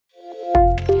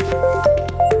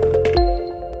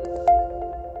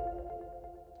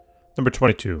Number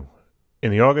 22.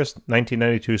 In the August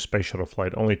 1992 space shuttle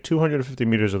flight, only 250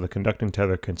 meters of the conducting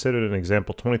tether considered in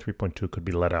example 23.2 could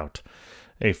be let out.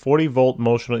 A 40-volt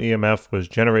motional EMF was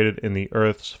generated in the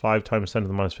Earth's 5 times 10 to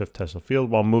the minus 5th Tesla field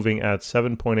while moving at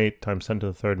 7.8 times 10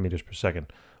 to the 3rd meters per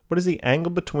second. What is the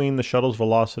angle between the shuttle's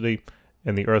velocity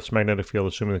and the Earth's magnetic field,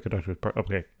 assuming the conductor is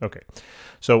okay.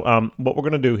 So what we're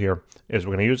going to do here is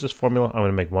we're going to use this formula. I'm going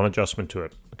to make one adjustment to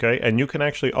it, okay? And you can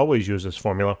actually always use this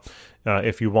formula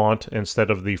if you want,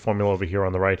 instead of the formula over here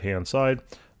on the right-hand side.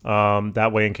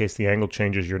 That way, in case the angle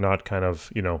changes, you're not kind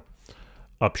of, you know,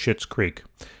 up Schitt's Creek.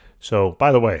 So,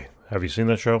 by the way, have you seen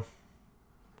that show?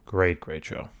 Great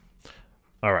show.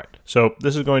 All right, so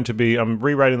this is going to be, I'm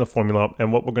rewriting the formula,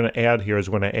 and what we're going to add here is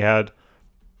we're going to add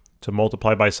to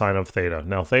multiply by sine of theta.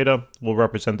 Now, theta will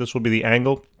represent, this will be the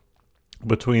angle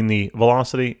between the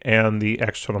velocity and the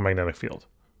external magnetic field,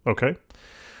 okay?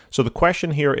 So the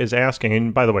question here is asking,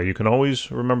 and by the way, you can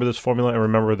always remember this formula and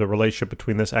remember the relationship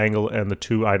between this angle and the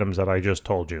two items that I just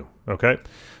told you, okay?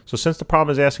 So since the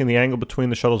problem is asking the angle between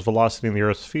the shuttle's velocity and the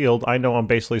Earth's field, I know I'm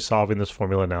basically solving this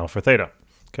formula now for theta,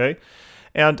 okay?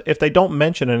 And if they don't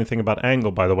mention anything about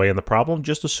angle, by the way, in the problem,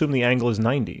 just assume the angle is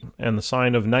 90, and the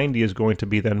sine of 90 is going to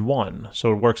be then 1.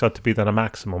 So it works out to be then a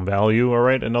maximum value, all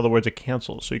right? In other words, it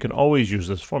cancels. So you can always use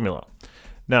this formula.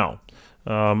 Now,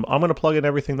 I'm going to plug in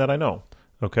everything that I know.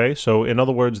 Okay, so in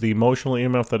other words, the motional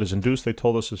EMF that is induced, they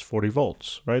told us, is 40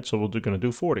 volts, right? So we're going to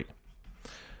do 40.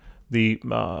 The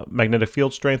magnetic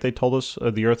field strength, they told us,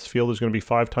 the Earth's field is going to be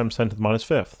 5 times 10 to the minus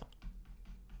 5th.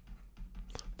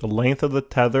 The length of the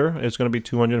tether is going to be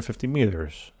 250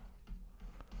 meters.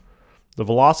 The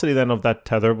velocity then of that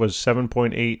tether was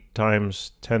 7.8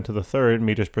 times 10 to the 3rd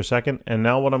meters per second. And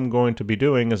now what I'm going to be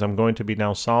doing is I'm going to be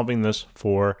now solving this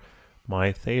for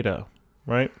my theta,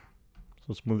 right? So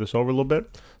let's move this over a little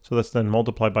bit. So that's then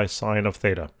multiplied by sine of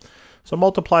theta. So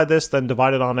multiply this, then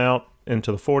divide it on out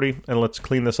into the 40, and let's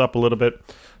clean this up a little bit.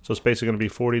 So it's basically going to be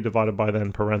 40 divided by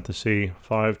then parenthesis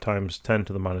 5 times 10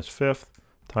 to the minus 5th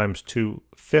times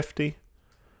 250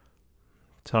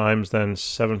 times then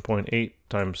 7.8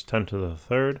 times 10 to the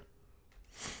 3rd.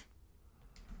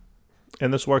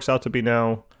 And this works out to be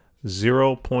now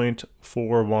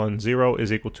 0.410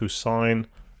 is equal to sine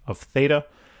of theta.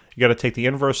 You got to take the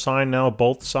inverse sine now,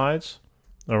 both sides.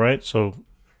 All right, so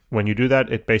when you do that,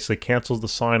 it basically cancels the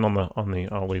sine on the,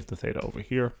 I'll leave the theta over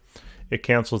here. It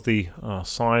cancels the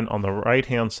sine on the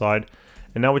right-hand side.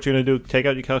 And now what you're going to do, take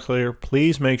out your calculator.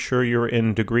 Please make sure you're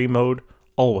in degree mode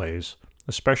always,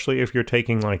 especially if you're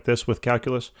taking like this with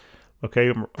calculus, okay,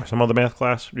 or some other math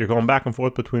class. You're going back and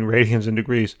forth between radians and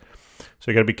degrees,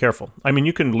 so you got to be careful. I mean,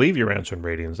 you can leave your answer in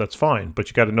radians, that's fine, but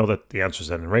you got to know that the answer's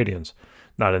then in radians,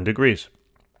 not in degrees.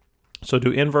 So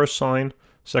do inverse sine,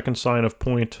 second sine of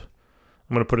point,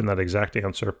 I'm going to put in that exact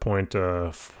answer,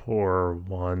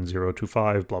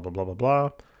 0.41025, blah, blah, blah, blah,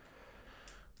 blah.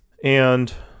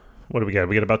 And what do we get?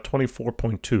 We get about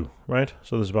 24.2, right?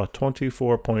 So there's about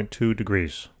 24.2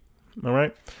 degrees, all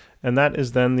right? And that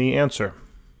is then the answer.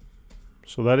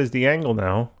 So that is the angle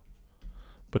now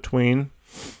between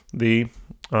the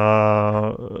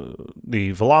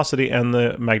velocity and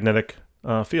the magnetic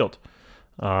field.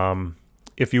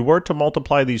 If you were to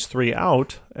multiply these three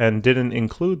out and didn't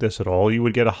include this at all, you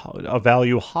would get a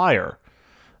value higher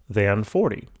than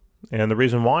 40. And the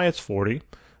reason why it's 40,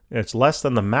 it's less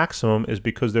than the maximum, is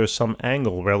because there's some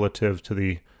angle relative to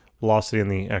the velocity in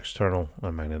the external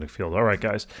magnetic field. All right,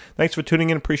 guys. Thanks for tuning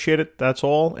in. Appreciate it. That's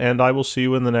all. And I will see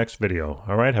you in the next video.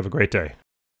 All right. Have a great day.